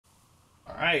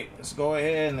Alright, let's go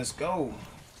ahead and let's go.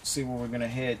 See where we're gonna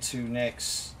head to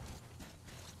next.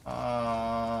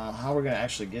 How we're gonna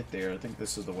actually get there. I think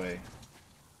this is the way.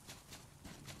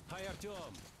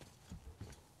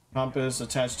 Compass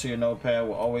attached to your notepad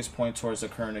will always point towards the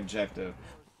current objective.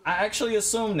 I actually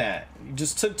assumed that. You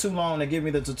just took too long to give me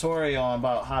the tutorial on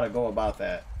about how to go about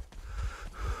that.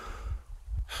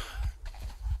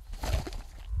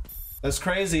 That's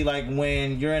crazy, like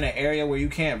when you're in an area where you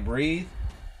can't breathe,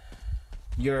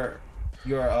 your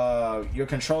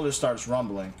controller starts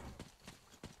rumbling.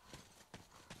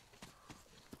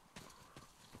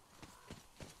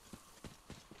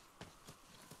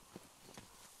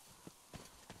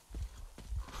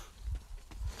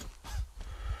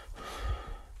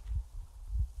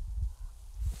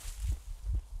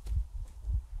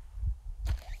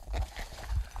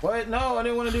 What? No, I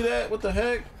didn't want to do that. What the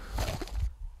heck?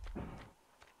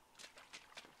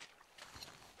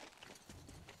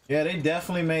 Yeah, they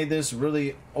definitely made this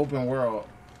really open world.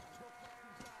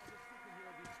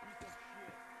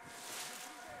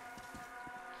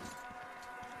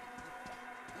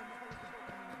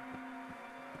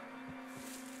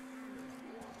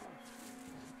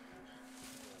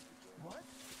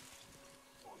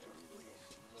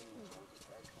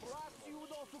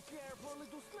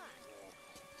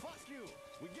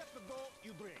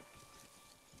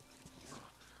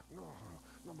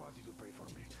 Nobody to pay for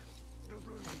me. Just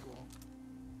let me go.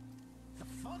 The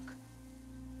fuck?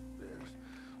 Yes,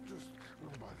 just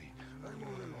nobody. I'm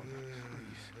all alone.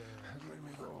 Please, let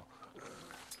me go.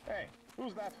 Hey,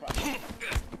 who's that fuck?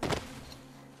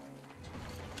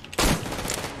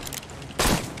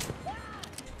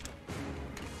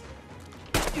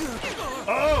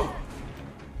 Oh!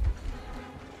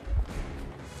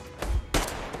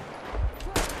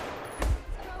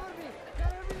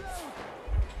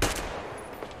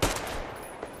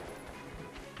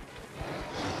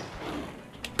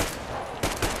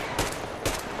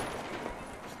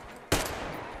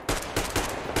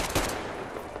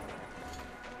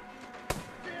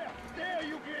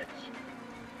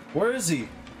 Where is he?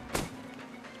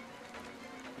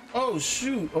 Oh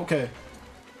shoot, okay.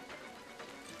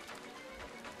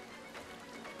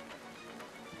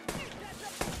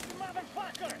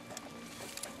 Motherfucker!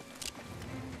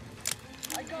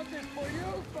 I got this for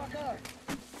you, fucker!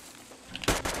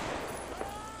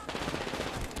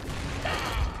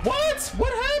 What?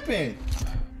 What happened?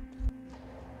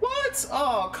 What?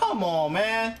 Oh, come on,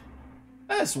 man.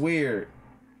 That's weird.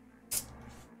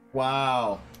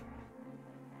 Wow.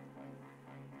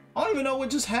 I don't even know what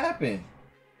just happened.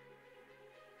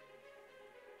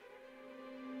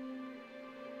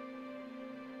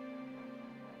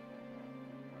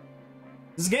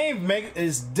 This game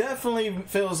definitely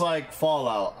feels like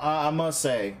Fallout. I must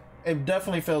say, it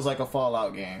definitely feels like a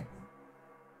Fallout game.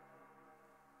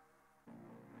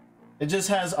 It just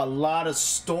has a lot of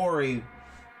story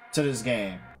to this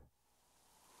game.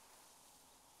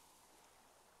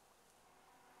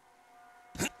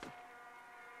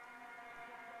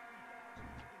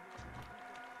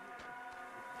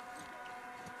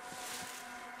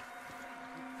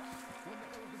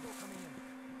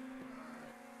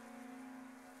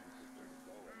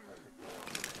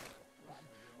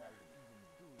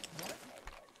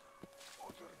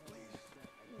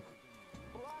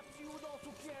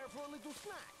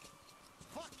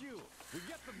 Fuck you! We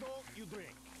get the dog, you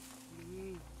drink.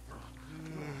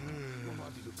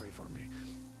 Nobody to pay for me.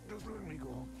 Just let me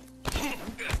go.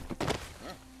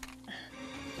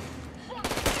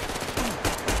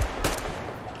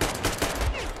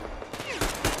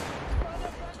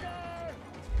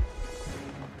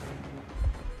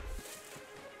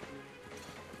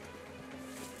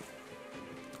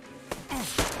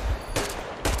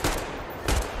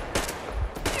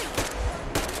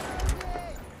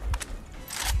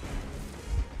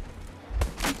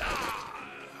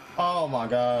 Oh my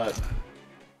god.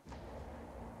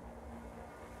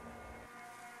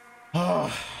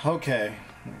 Okay.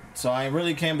 So I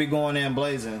really can't be going in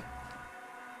blazing.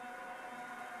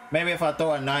 Maybe if I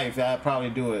throw a knife, I'd probably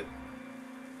do it.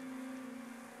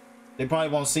 They probably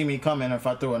won't see me coming if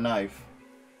I throw a knife.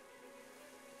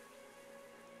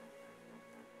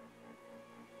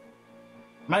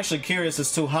 I'm actually curious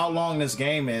as to how long this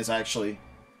game is actually.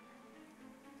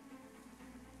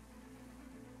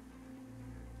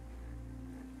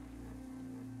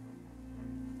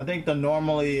 I think the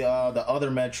other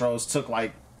metros took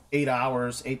like 8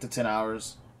 hours, 8 to 10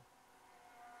 hours.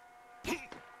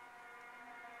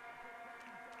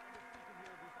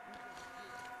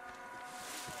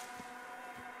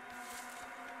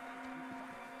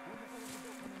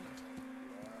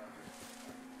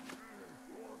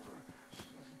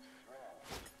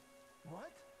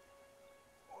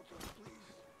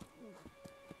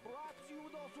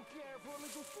 also care for a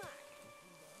little snack.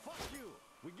 Fuck you.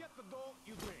 We get the dough,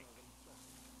 you drink.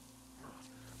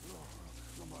 No,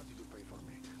 nobody to pay for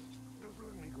me. Just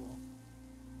let me go.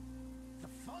 The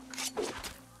fuck?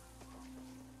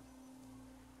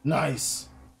 Nice.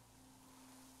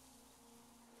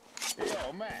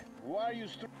 Yo, Matt, why are you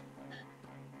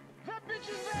That bitch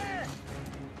is there!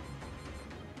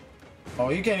 Oh,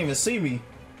 you can't even see me.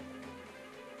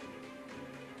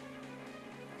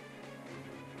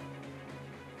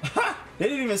 Ha! They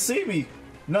didn't even see me.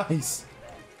 Nice.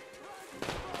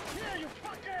 Here, you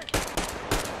fucker!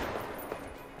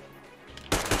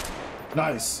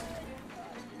 Nice.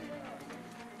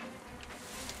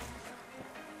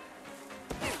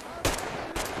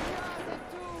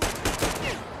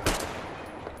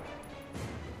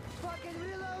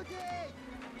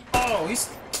 Oh, he's...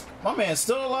 My man's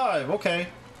still alive. Okay.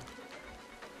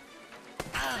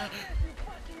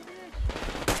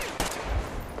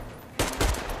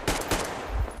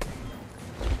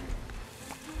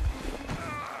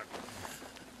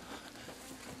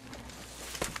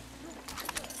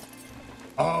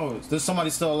 Oh, there's somebody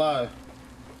still alive.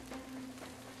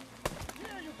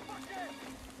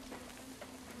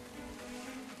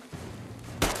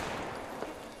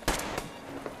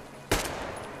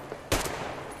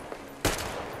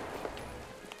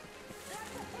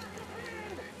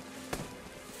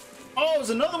 Oh,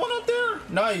 there's another one up there?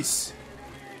 Nice.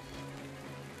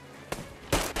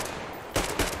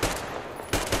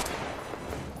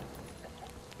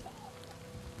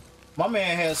 My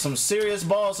man has some serious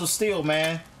balls of steel,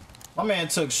 man. My man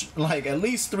took like at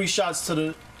least 3 shots to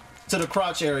the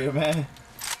crotch area, man.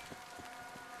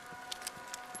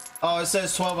 Oh, it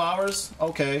says 12 hours?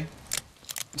 Okay.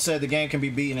 It said the game can be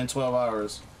beaten in 12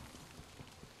 hours.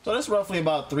 So that's roughly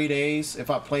about 3 days if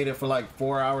I played it for like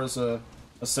 4 hours a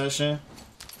session.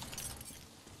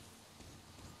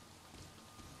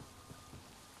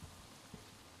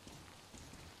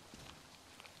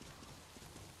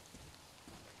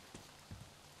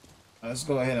 Let's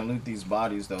go ahead and loot these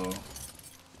bodies though.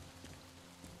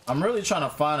 I'm really trying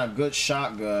to find a good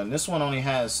shotgun. This one only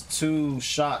has 2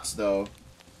 shots though.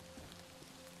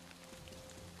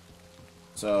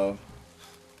 So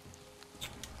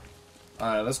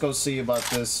alright, let's go see about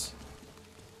this.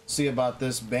 See about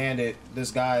this bandit,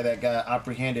 this guy that got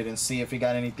apprehended, and see if he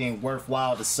got anything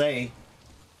worthwhile to say.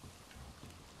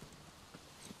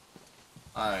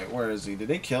 Alright, where is he? Did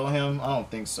they kill him? I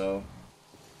don't think so.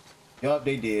 Yup,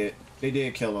 they did. They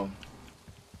did kill him.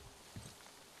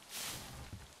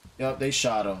 Yup, they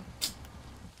shot him.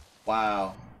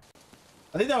 Wow.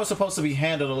 I think that was supposed to be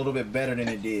handled a little bit better than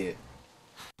it did.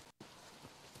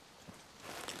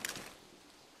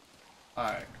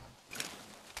 Alright.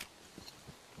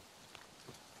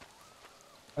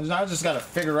 I just gotta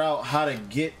figure out how to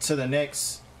get to the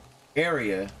next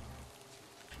area.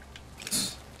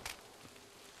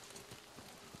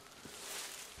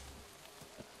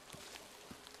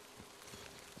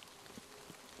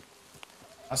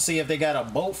 I'll see if they got a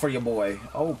boat for your boy.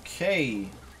 Okay.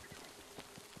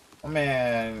 Oh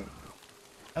man,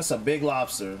 that's a big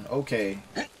lobster. Okay.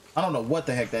 I don't know what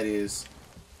the heck that is.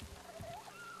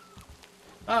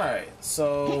 Alright,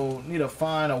 so need to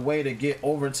find a way to get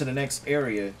over to the next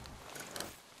area.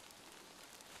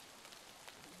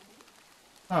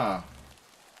 Huh.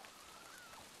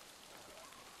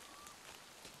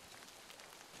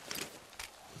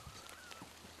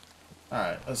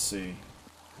 Alright, let's see.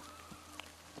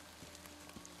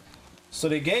 So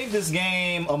they gave this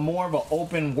game a more of an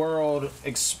open world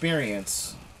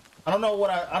experience. I don't know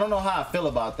I don't know how I feel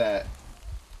about that.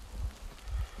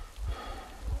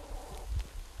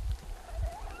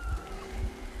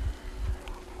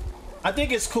 I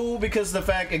think it's cool because the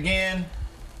fact, again,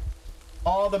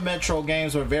 all the Metro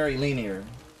games were very linear.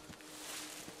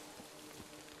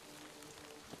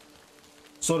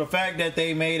 So the fact that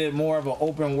they made it more of an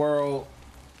open world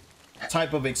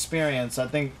type of experience, I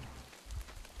think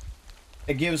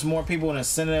it gives more people an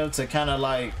incentive to kind of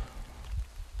like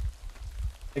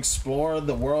explore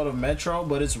the world of Metro,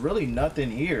 but it's really nothing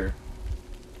here.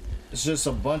 It's just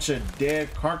a bunch of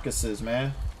dead carcasses,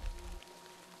 man.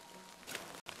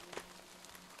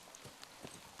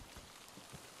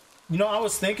 You know, I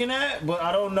was thinking that, but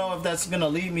I don't know if that's gonna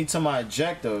lead me to my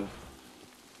objective.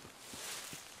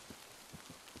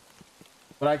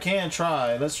 But I can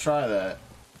try. Let's try that.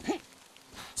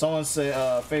 Someone say,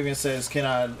 Fabian says, can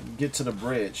I get to the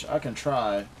bridge? I can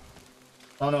try. I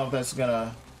don't know if that's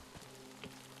gonna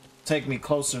take me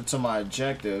closer to my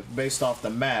objective based off the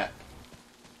map.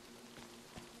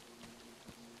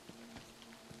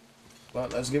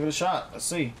 But let's give it a shot. Let's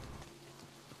see.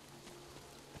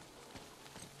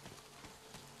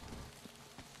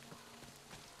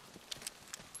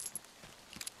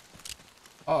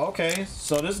 Oh, okay.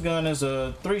 So this gun is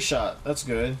a 3-shot. That's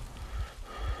good.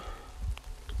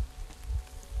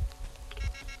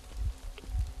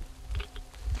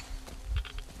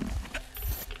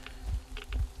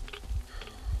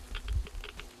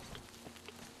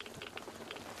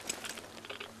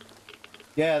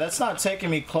 Yeah, that's not taking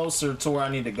me closer to where I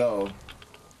need to go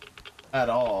at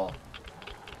all.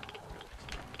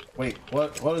 Wait,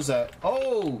 what is that?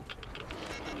 Oh!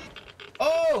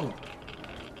 Oh!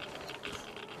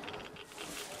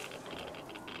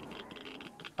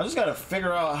 I just gotta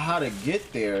figure out how to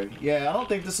get there. Yeah, I don't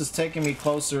think this is taking me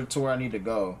closer to where I need to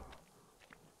go.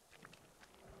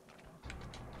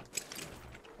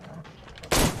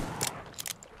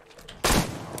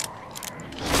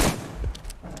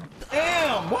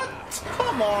 Damn, what?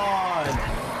 Come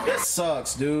on! This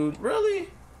sucks, dude. Really?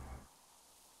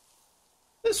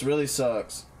 This really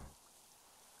sucks.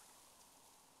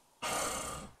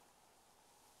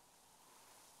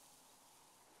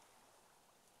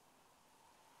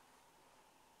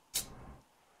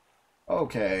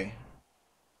 Okay.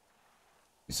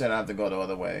 You said I have to go the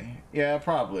other way. Yeah,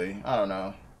 probably. I don't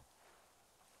know.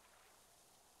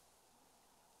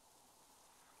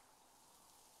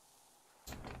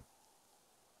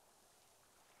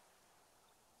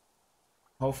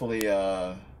 Hopefully,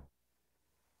 it's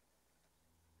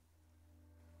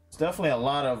definitely a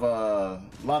lot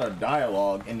of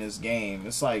dialogue in this game.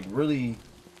 It's like really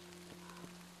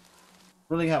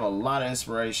have a lot of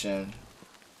inspiration.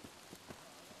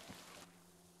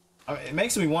 I mean, it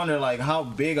makes me wonder, like, how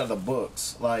big are the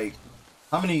books? Like,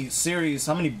 how many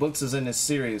books is in this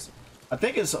series? I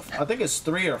think it's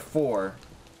 3 or 4.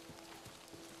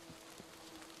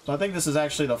 So I think this is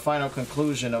actually the final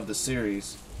conclusion of the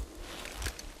series.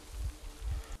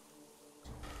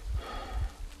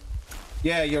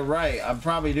 Yeah, you're right. I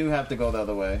probably do have to go the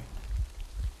other way.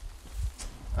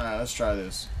 Alright, let's try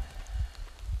this.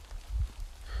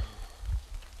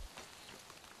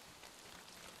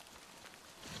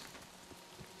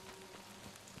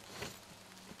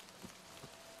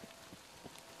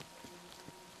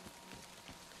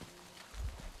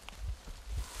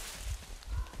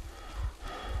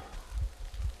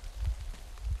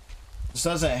 This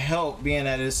doesn't help being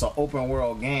that it's an open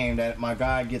world game that my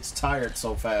guy gets tired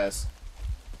so fast.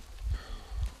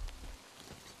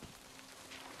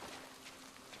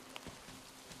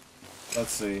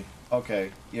 Let's see. Okay,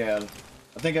 yeah.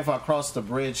 I think if I cross the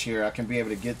bridge here, I can be able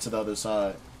to get to the other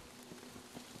side.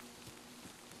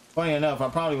 Funny enough, I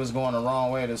probably was going the wrong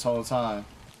way this whole time.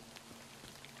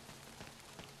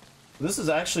 This is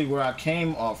actually where I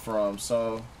came off from,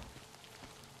 so...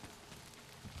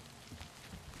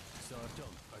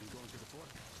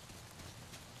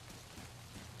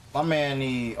 My man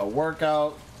need a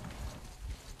workout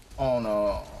on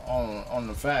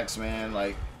the facts, man.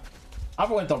 Like, I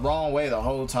went the wrong way the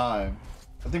whole time.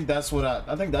 I think that's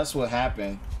what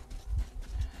happened.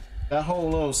 That whole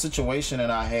little situation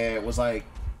that I had was like,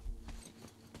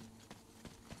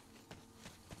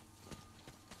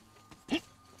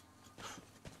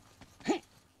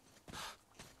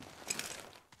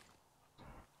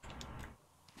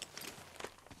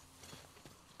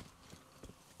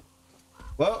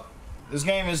 well, this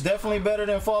game is definitely better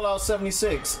than Fallout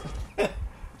 76.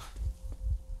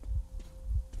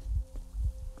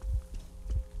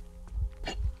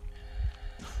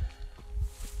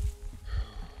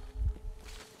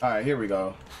 All right, here we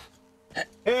go.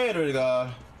 Here we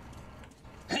go.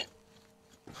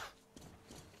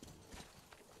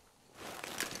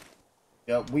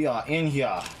 Yep, we are in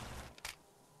here.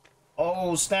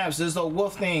 Oh, snaps, there's the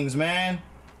wolf things, man.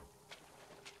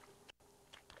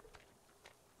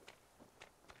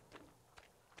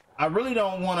 I really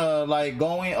don't want to, like,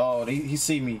 go in. Oh, he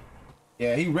see me.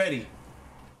 Yeah, he ready.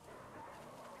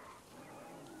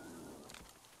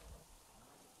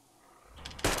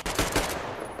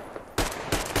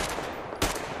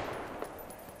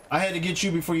 I had to get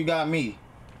you before you got me.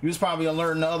 You was probably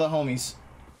alerting the other homies.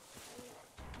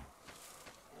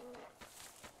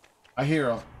 I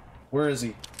hear him. Where is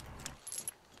he?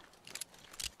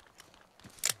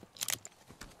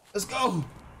 Let's go.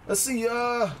 Let's see.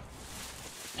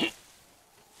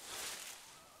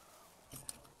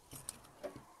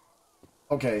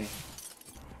 Okay.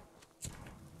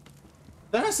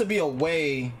 There has to be a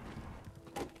way.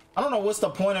 I don't know what's the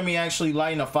point of me actually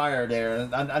lighting a fire there.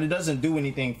 It doesn't do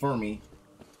anything for me.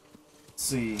 Let's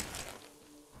see.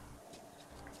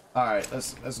 All right,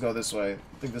 let's go this way.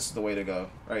 I think this is the way to go.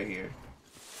 Right here.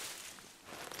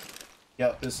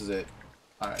 Yep, this is it.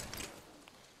 All right.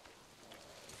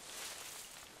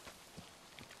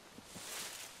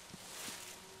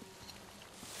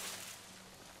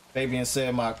 Fabian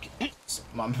said my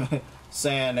my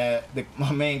saying that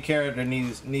my main character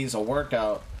needs a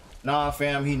workout. Nah,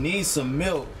 fam, he needs some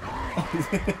milk.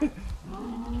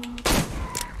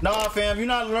 Nah, fam, you're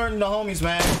not learning the homies,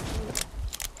 man.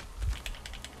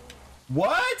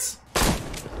 What?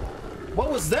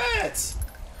 What was that?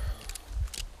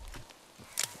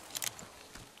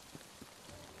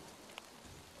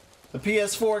 The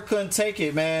PS4 couldn't take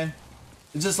it, man.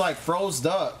 It just like froze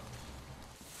up.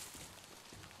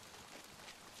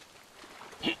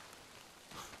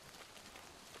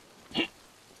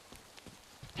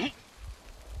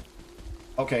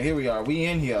 Okay, here we are. We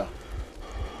in here.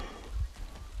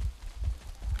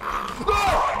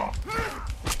 Oh!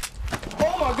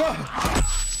 Oh my god!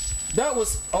 That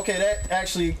was okay. That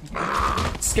actually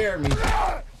scared me.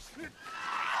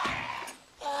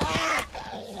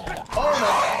 Oh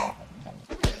my!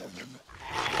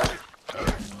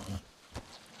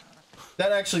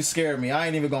 That actually scared me. I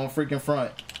ain't even gonna freaking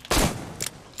front.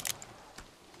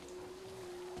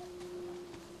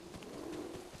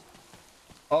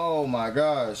 Oh my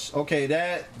gosh. Okay,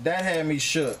 that had me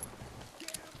shook.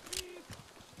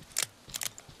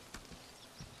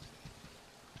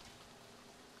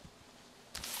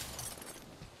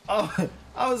 Oh,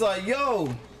 I was like,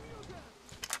 yo.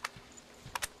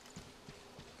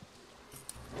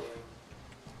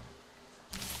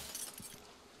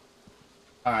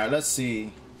 All right, let's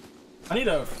see. I need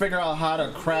to figure out how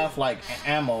to craft like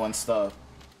ammo and stuff.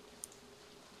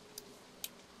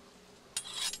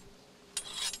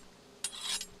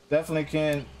 Definitely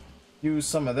can use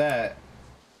some of that.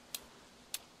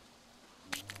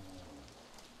 Is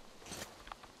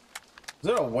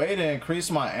there a way to increase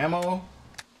my ammo?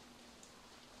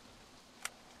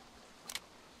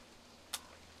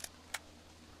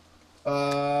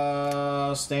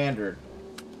 Standard.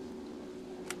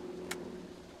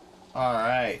 All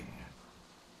right.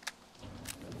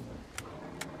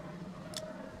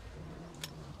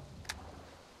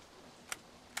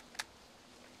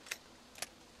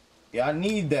 Yeah, I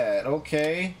need that.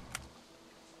 Okay.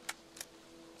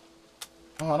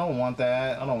 Oh, I don't want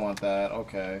that. I don't want that.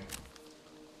 Okay.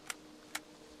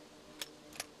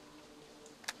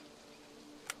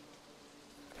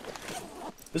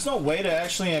 There's no way to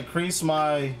actually increase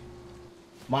my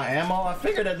ammo. I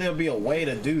figured that there'd be a way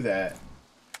to do that.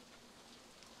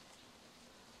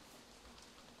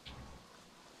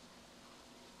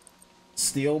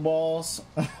 Steel balls.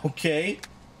 Okay.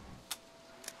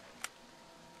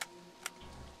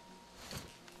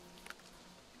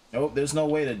 Nope, there's no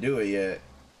way to do it yet.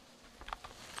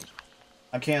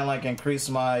 I can't like increase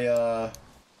my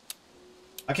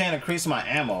I can't increase my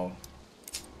ammo.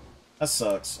 That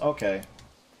sucks. Okay.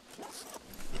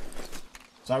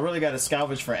 So I really got to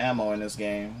salvage for ammo in this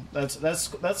game.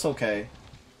 That's okay.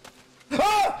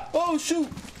 Ah! Oh shoot!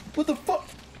 What the fuck?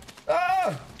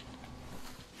 Ah!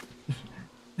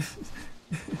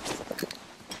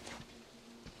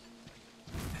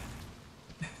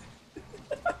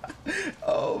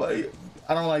 Oh my!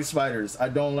 I don't like spiders. I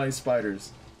don't like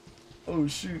spiders. Oh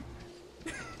shoot!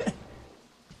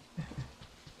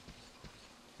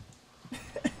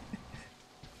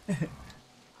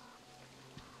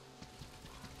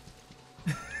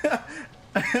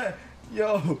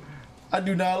 Yo, I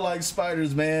do not like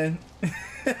spiders, man.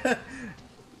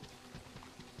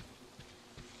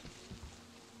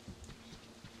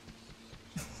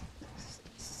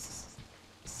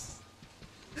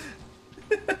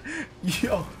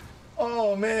 Yo,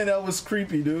 oh man, that was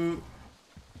creepy, dude.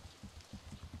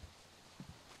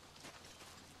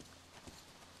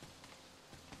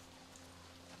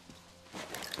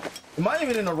 Am I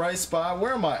even in the right spot?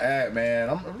 Where am I at,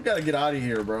 man? We gotta get out of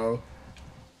here, bro.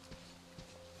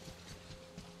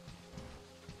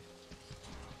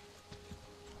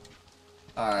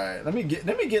 All right, let me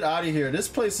get out of here. This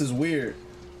place is weird.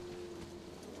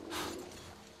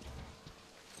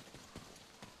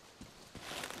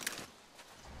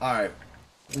 All right,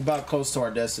 we're about close to our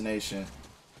destination.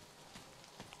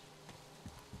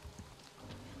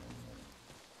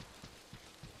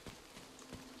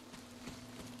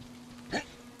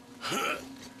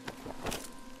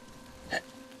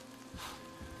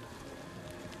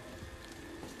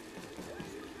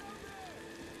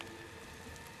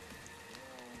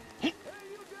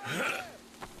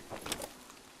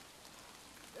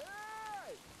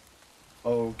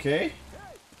 Okay.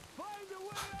 Find a way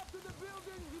up to the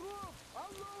building's roof. I'll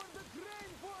lower the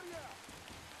crane for you.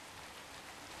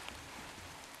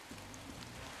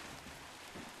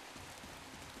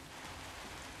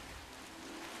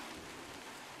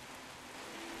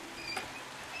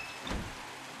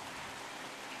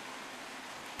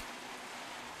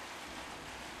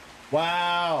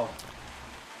 Wow.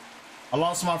 I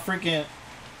lost my freaking...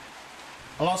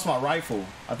 I lost my rifle.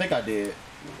 I think I did.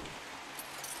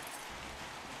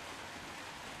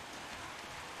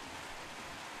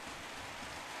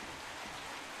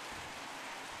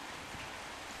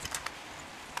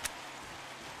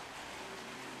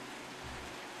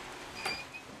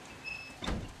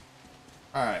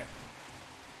 All right.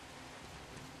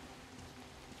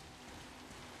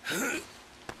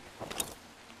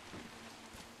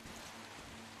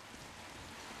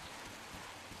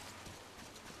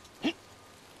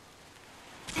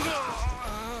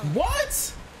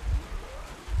 What?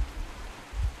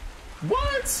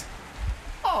 What?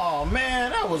 Oh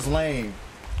man, that was lame.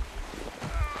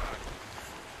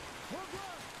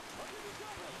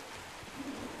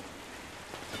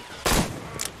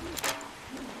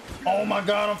 Oh my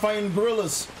god, I'm fighting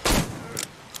gorillas.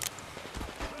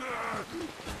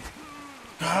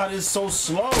 God, it's so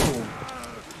slow.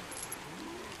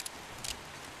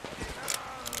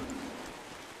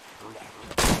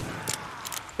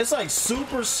 It's like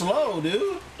super slow,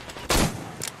 dude.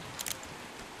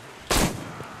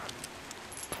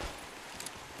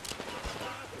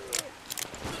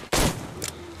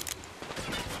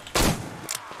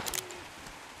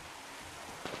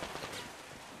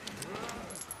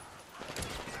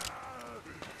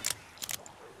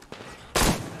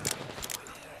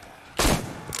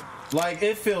 Like,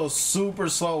 it feels super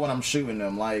slow when I'm shooting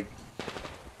them. Like,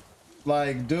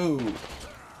 dude.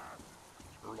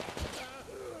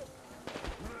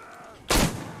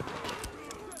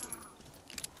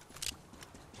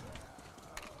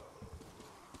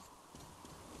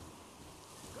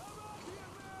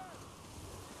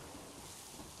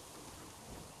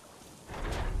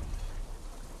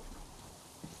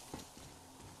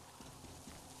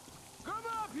 Come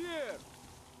up here!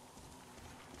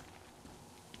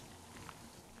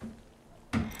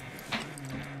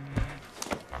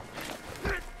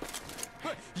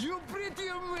 You pretty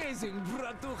amazing,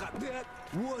 bratuха. That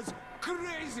was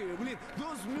crazy. Блин,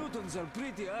 those mutants are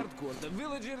pretty hardcore. The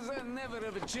villagers never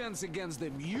have a chance against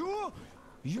them.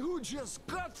 You just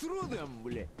cut through them,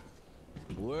 блин.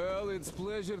 Well, it's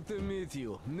pleasure to meet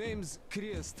you. Name's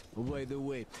Crest, by the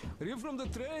way. Are you from the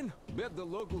train? Bet the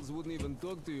locals wouldn't even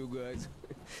talk to you guys.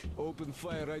 Opened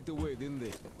fire right away, didn't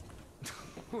they?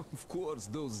 Of course,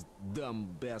 those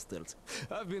dumb bastards.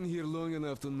 I've been here long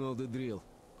enough to know the drill.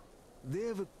 They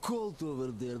have a cult over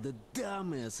there. The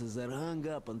dumbasses are hung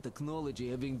up on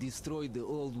technology having destroyed the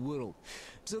old world.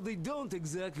 So they don't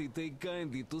exactly take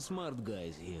kindly to smart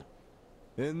guys here.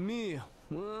 And me,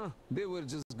 well, they were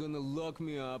just gonna lock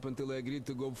me up until I agreed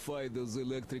to go fight those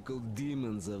electrical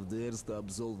demons of theirs to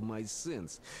absolve my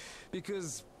sins.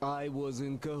 Because I was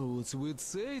in cahoots with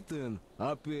Satan,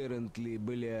 apparently,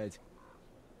 блядь.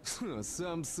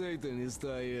 Some Satanist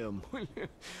I am.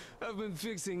 I've been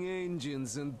fixing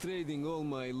engines and trading all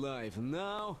my life.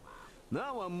 Now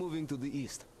I'm moving to the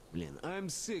east. Blin, I'm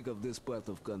sick of this part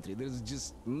of country. There's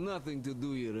just nothing to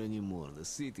do here anymore. The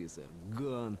cities are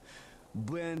gone.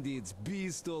 Bandits,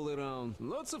 beasts all around.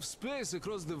 Lots of space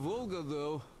across the Volga,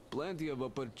 though. Plenty of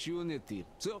opportunity.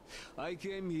 So, I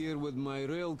came here with my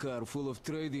rail car full of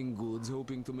trading goods,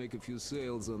 hoping to make a few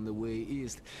sales on the way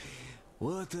east.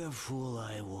 What a fool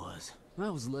I was. I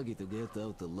was lucky to get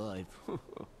out alive.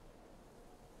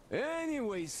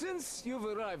 Anyway, since you've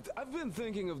arrived, I've been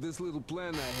thinking of this little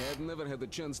plan I had. Never had a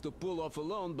chance to pull off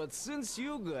alone, but since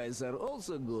you guys are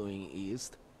also going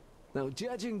east... Now,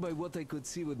 judging by what I could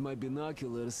see with my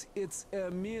binoculars, it's a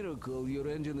miracle your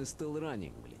engine is still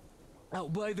running, блин. Oh,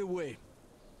 by the way,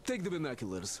 take the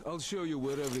binoculars. I'll show you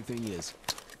where everything is.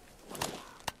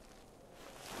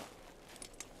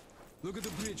 Look at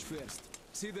the bridge first.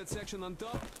 See that section on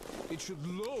top? It should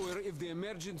lower if the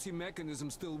emergency mechanism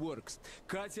still works.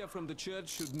 Katya from the church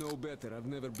should know better. I've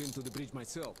never been to the bridge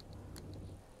myself.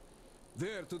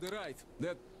 There, to the right,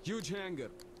 that huge hangar.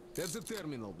 That's the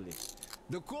terminal, blin.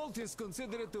 The cultists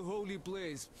consider it a holy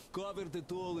place. Covered it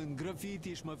all in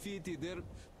graffiti, schmaffiti. Their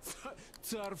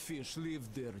tsarfish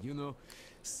lived there, you know?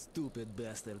 Stupid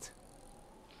bastards.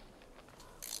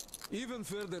 Even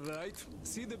further right,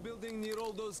 see the building near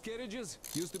all those carriages?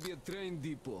 Used to be a train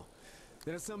depot.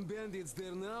 There are some bandits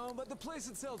there now, but the place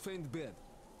itself ain't bad.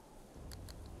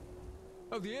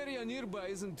 Oh, the area nearby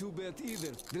isn't too bad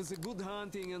either. There's a good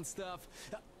hunting and stuff.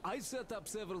 I set up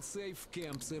several safe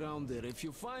camps around there. If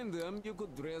you find them, you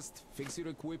could rest, fix your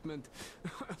equipment.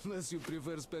 Unless you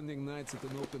prefer spending nights at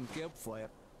an open campfire.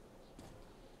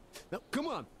 Now, come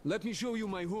on, let me show you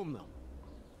my home now.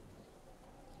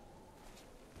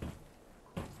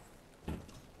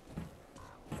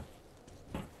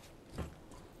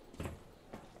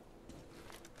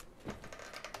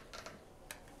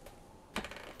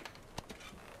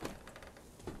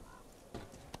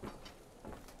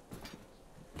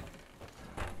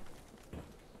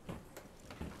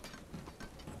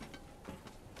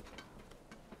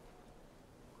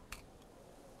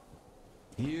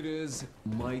 here is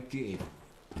my cave.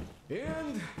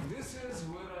 And this is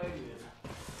where I live.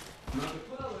 Not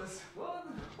a palace, but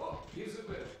oh, here's a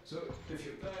bed. So if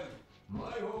you're tired,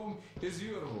 my home is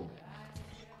your home.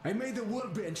 I made a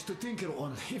workbench to tinker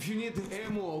on. If you need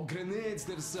ammo or grenades,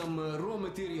 there's some raw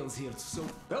materials here. So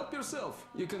help yourself.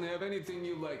 You can have anything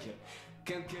you like here.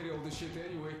 Can't carry all the shit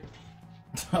anyway.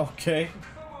 Okay.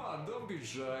 Come on, don't be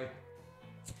shy.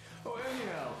 Oh,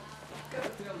 anyhow, gotta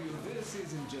tell you, this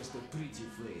isn't just a pretty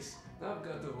place. I've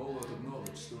got a whole lot of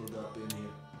knowledge stored up in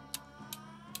here.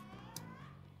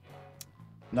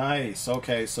 Nice.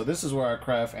 Okay, so this is where I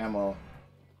craft ammo.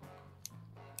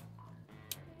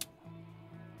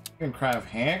 You can craft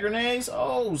hand grenades?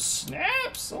 Oh,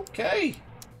 snaps. Okay.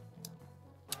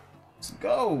 Let's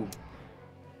go.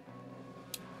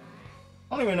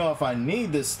 I don't even know if I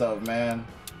need this stuff, man.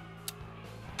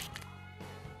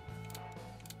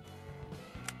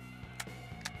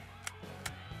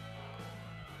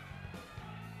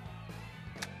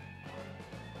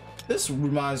 This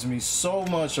reminds me so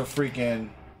much of freaking...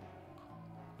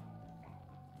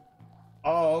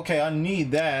 Oh, okay, I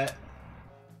need that.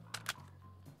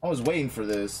 I was waiting for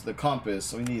this. The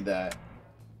compass, we need that.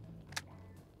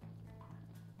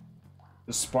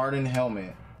 The Spartan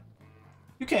helmet.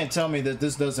 You can't tell me that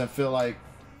this doesn't feel like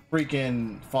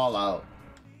freaking Fallout.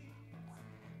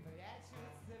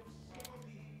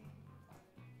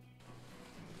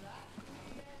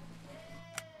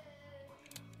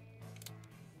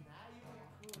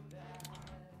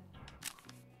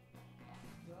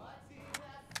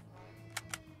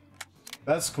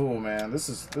 That's cool, man.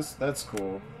 That's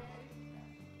cool.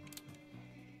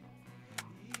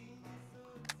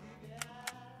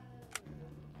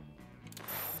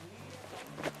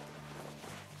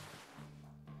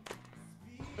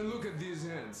 And look at these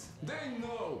hands. They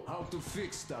know how to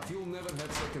fix stuff. You'll never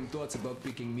have second thoughts about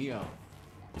picking me up.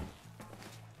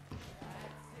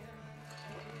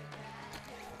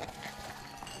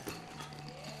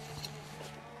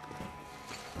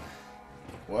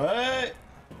 What?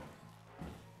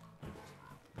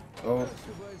 Oh.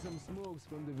 To buy some smokes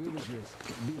from the villagers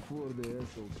before the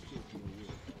assholes took me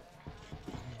away.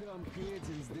 Dumb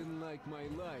cretins didn't like my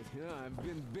life. Yeah, I've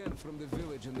been banned from the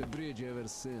village and the bridge ever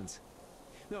since.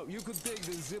 Now, you could take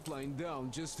the zipline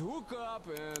down, just hook up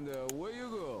and away you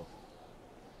go.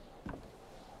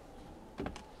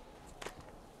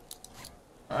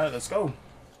 Alright, let's go.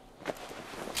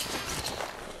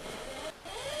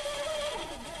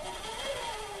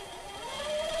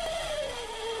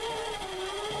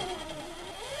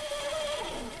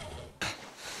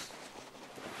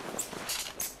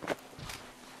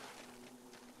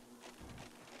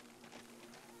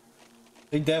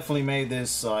 They definitely made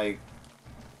this like,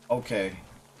 okay.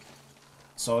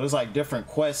 So there's like different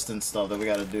quests and stuff that we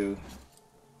gotta do.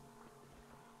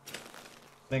 I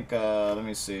think, let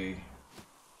me see.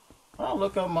 I'll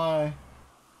look up my...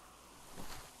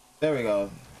 There we go.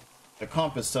 The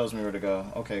compass tells me where to go.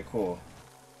 Okay, cool.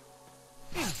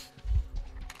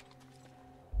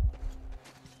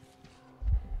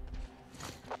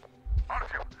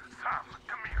 Artyom, Sam,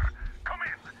 come here. Come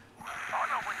in. On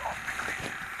our way off the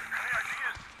grid. Any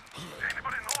ideas? Does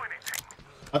anybody know anything?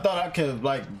 I thought I could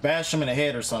like bash him in the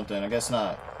head or something. I guess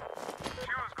not. She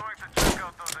was going to check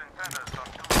out those antennas on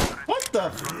 200. What the?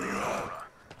 She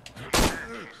said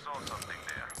she saw something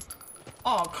there.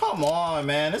 Oh, come on,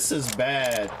 man. This is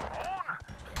bad.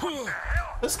 What the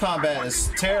hell? This combat is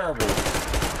terrible.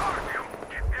 Artyom,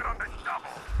 get there on the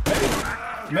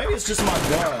double. Maybe it's just my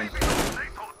gun.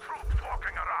 NATO troops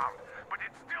walking around, but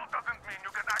it still doesn't mean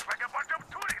you can act like a bunch of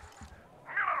tourists.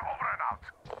 Miller over and out.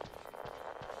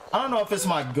 I don't know if it's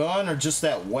my gun or just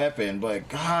that weapon, but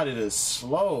God, it is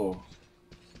slow.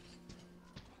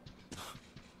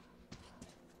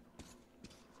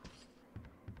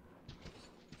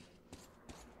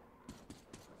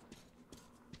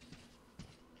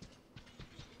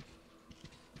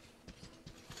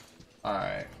 All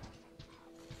right.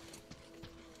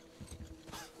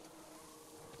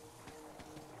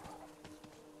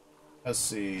 Let's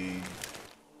see.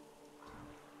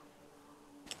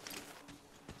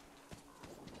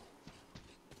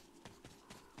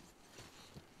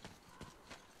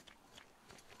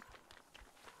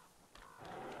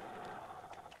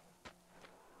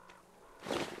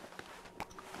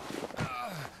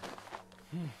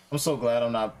 I'm so glad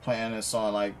I'm not playing this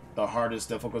on like the hardest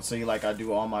difficulty like I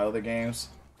do all my other games.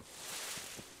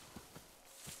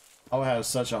 I would have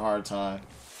such a hard time.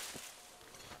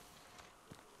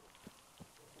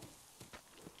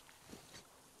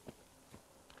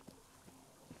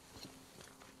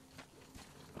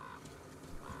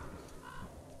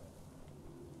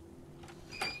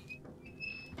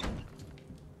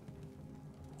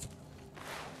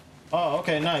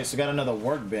 Okay, nice. We got another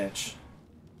workbench.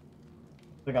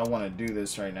 I think I want to do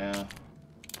this right now.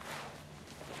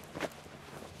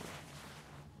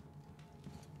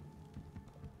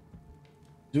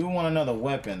 Do want another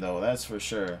weapon though, that's for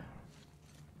sure.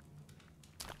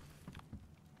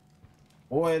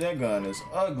 Boy, that gun is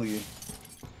ugly.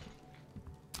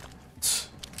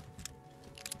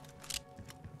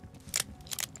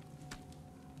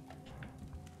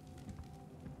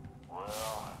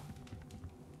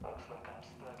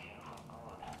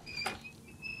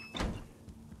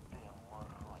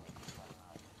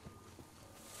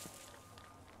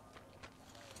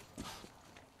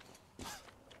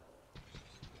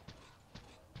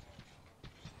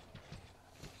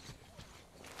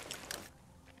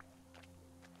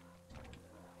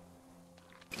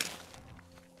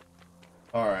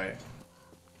 All right.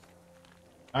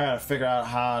 I gotta figure out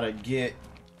how to get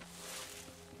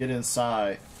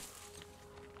inside.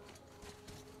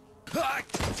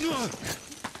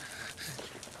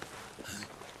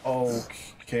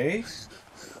 Okay. Is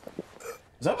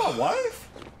that my wife?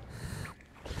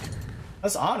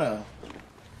 That's Anna.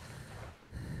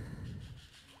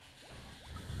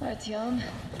 Artyom,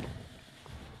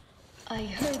 I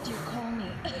heard you call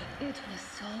me. It was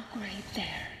so great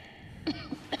there.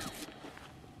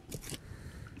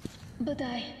 But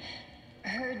I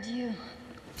heard you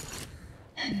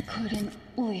and couldn't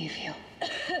leave you.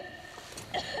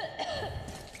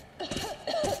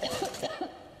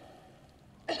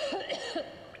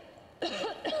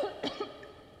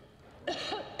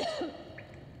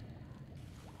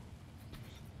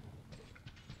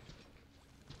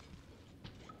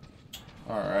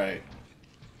 All right.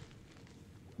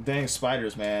 Dang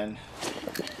spiders, man.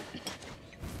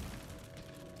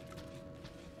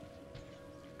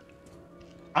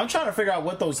 I'm trying to figure out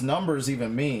what those numbers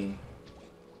even mean.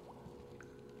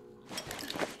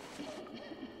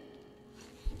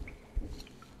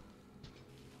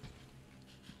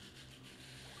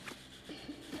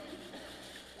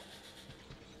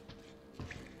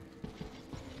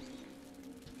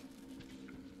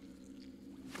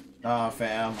 Nah,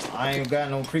 fam. I ain't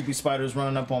got no creepy spiders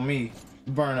running up on me.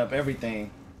 Burn up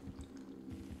everything.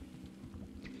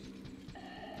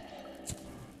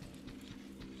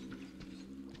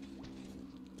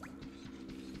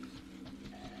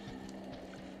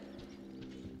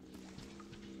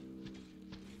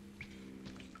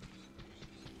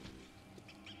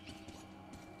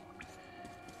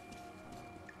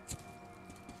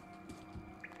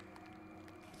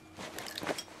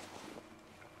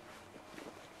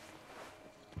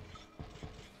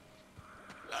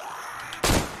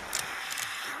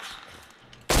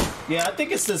 Yeah, I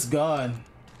think it's this gun.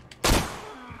 This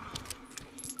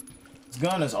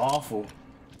gun is awful.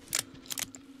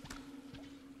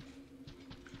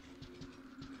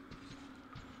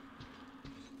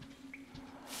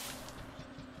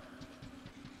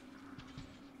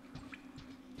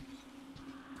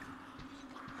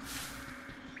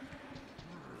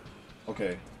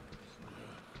 Okay.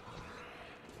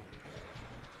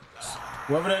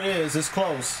 Whoever that is, it's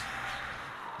close.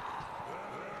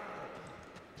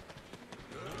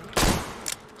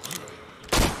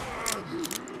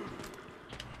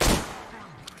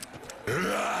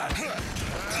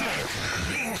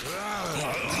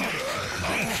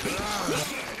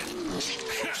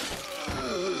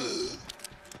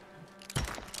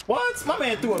 What? My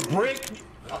man threw a brick.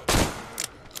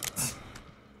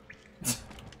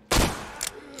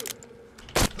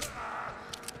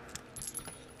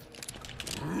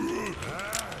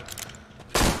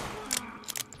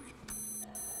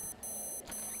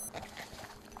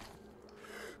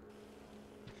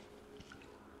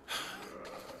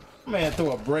 Man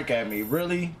threw a brick at me.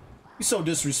 Really? You so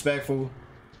disrespectful.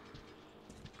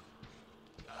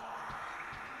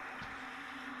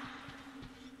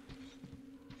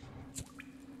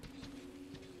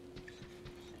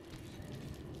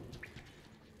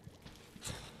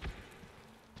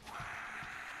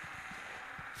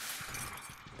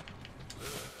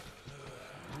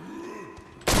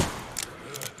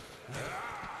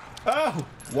 Oh,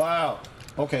 wow.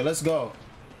 Okay, let's go.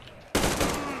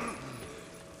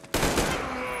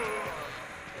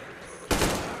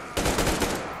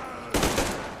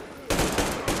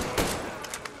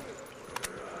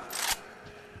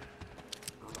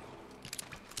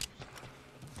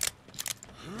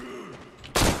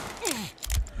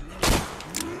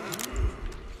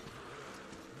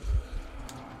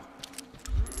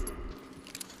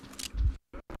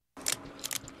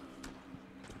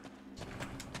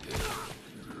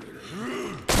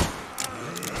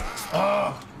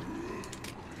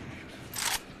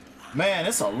 Man,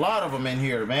 it's a lot of them in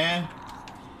here, man.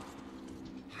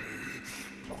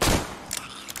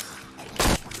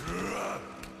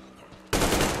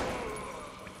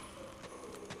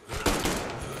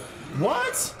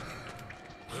 What?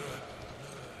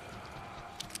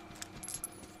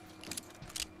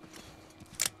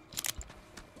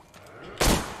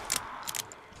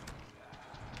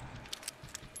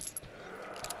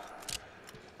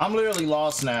 I'm literally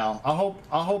lost now. I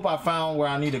hope I found where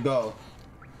I need to go.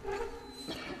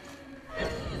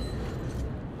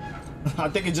 I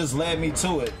think it just led me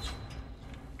to it.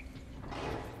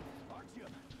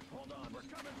 Hold on, we're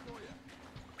coming for you.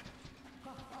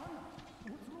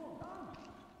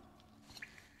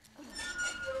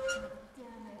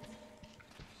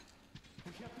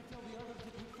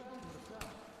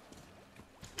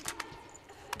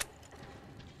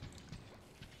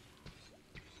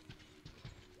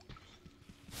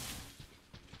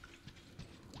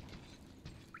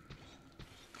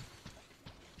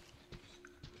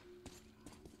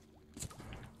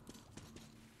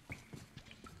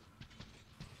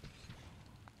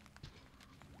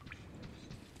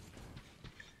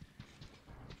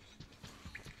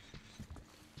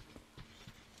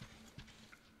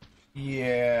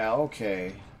 Yeah,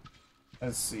 okay.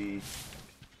 Let's see.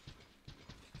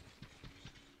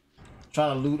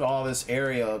 Trying to loot all this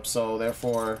area up so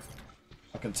therefore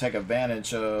I can take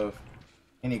advantage of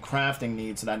any crafting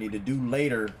needs that I need to do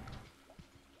later.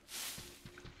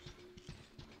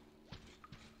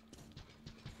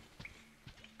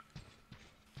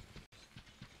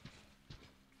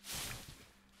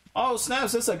 Oh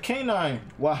snaps, it's a canine.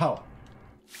 Wow.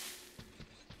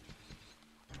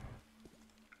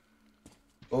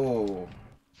 Oh,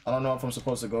 I don't know if I'm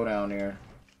supposed to go down there.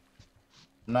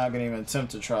 I'm not gonna even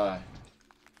attempt to try.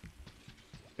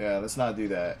 Yeah, let's not do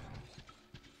that.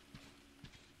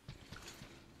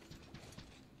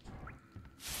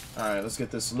 Alright, let's get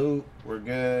this loot. We're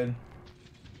good.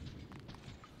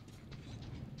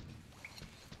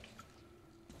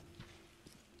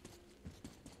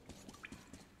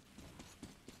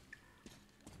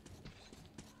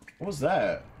 What was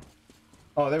that?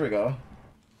 Oh, there we go.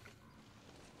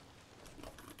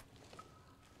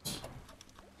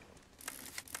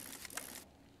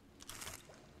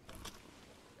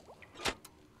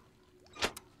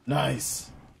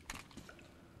 Nice.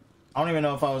 I don't even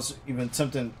know if I was even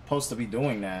supposed to be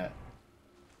doing that.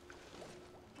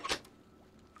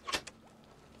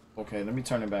 Okay, let me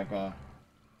turn it back on.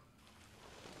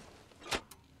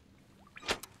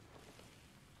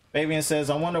 Fabian says,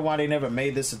 I wonder why they never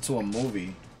made this into a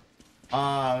movie.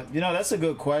 You know, that's a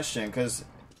good question, because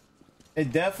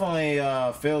it definitely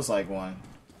feels like one.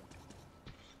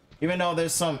 Even though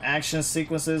there's some action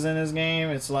sequences in this game,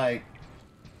 it's like,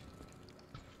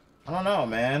 I don't know,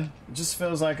 man. It just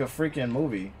feels like a freaking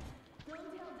movie. Don't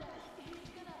tell Dad. He's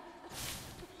gonna...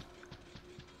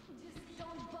 Just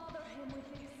don't bother him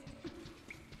with this.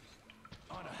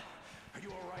 Anna, are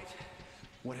you all right?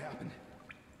 What happened?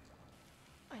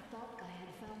 I thought I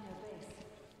had found your base.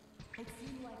 It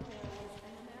seemed like there was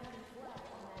an American flag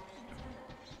on that antenna.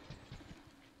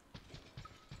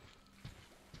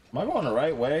 Am I going the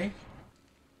right way?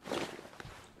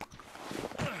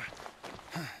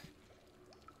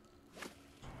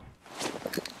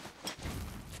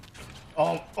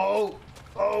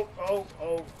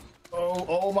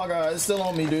 Oh my god, it's still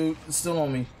on me, dude. It's still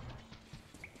on me.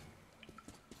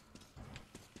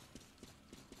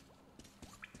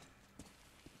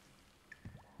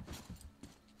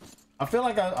 I feel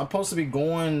like I'm supposed to be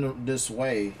going this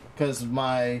way because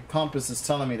my compass is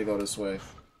telling me to go this way.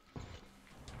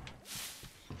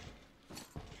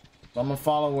 So I'm gonna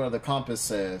follow where the compass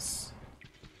says.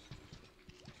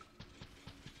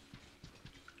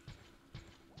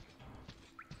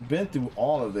 Been through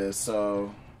all of this,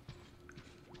 so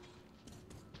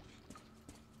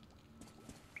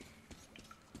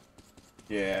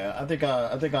yeah, I think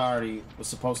I already was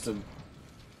supposed to. I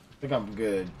think I'm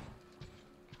good.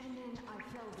 And then I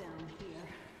fell down here.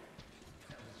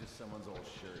 That was just someone's old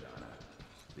shirt, Anna.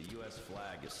 The U.S.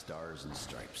 flag is stars and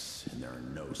stripes, and there are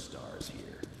no stars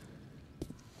here.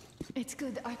 It's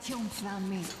good Artyom found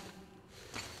me.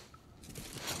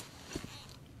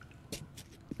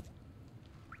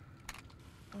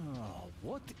 Oh,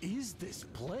 what is this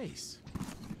place?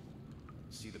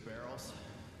 See the barrels?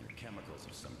 They're chemicals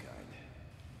of some kind.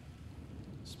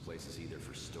 This place is either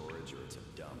for storage or it's a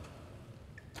dump.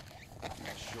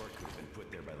 That short could have been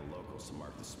put there by the locals to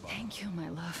mark the spot. Thank you, my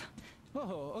love.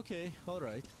 Oh, okay, all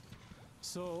right.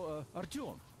 So,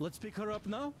 Artyom, let's pick her up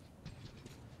now?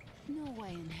 No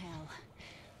way in hell.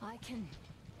 I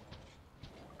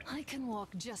can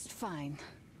walk just fine.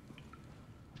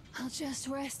 I'll just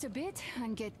rest a bit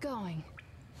and get going.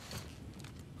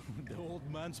 The old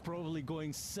man's probably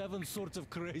going 7 sorts of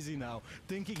crazy now,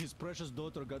 thinking his precious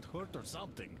daughter got hurt or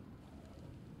something.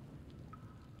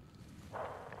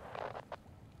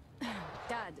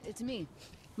 Dad, it's me.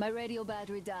 My radio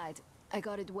battery died. I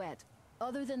got it wet.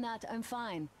 Other than that, I'm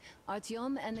fine.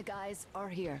 Artyom and the guys are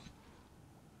here.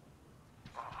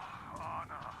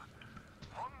 Anna,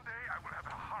 one day I will have a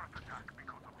heart attack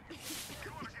because of you.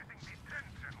 You are getting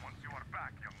detention once you are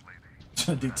back, young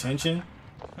lady. Detention? Is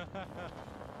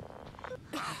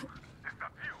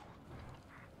that you?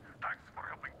 Thanks for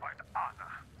helping find Anna.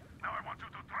 Now I want you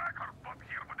to drag her butt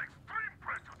here with extreme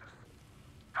prejudice.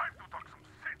 Time to talk some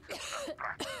sense into that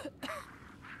brat.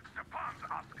 Stepan's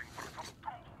asking for some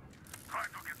tool. Try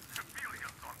to get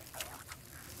civilians on board.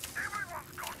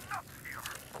 Everyone's gone nuts here.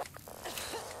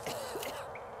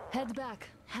 Head back.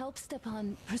 Help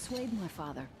Stepan persuade my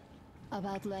father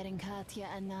about letting Katya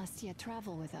and Nastya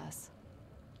travel with us.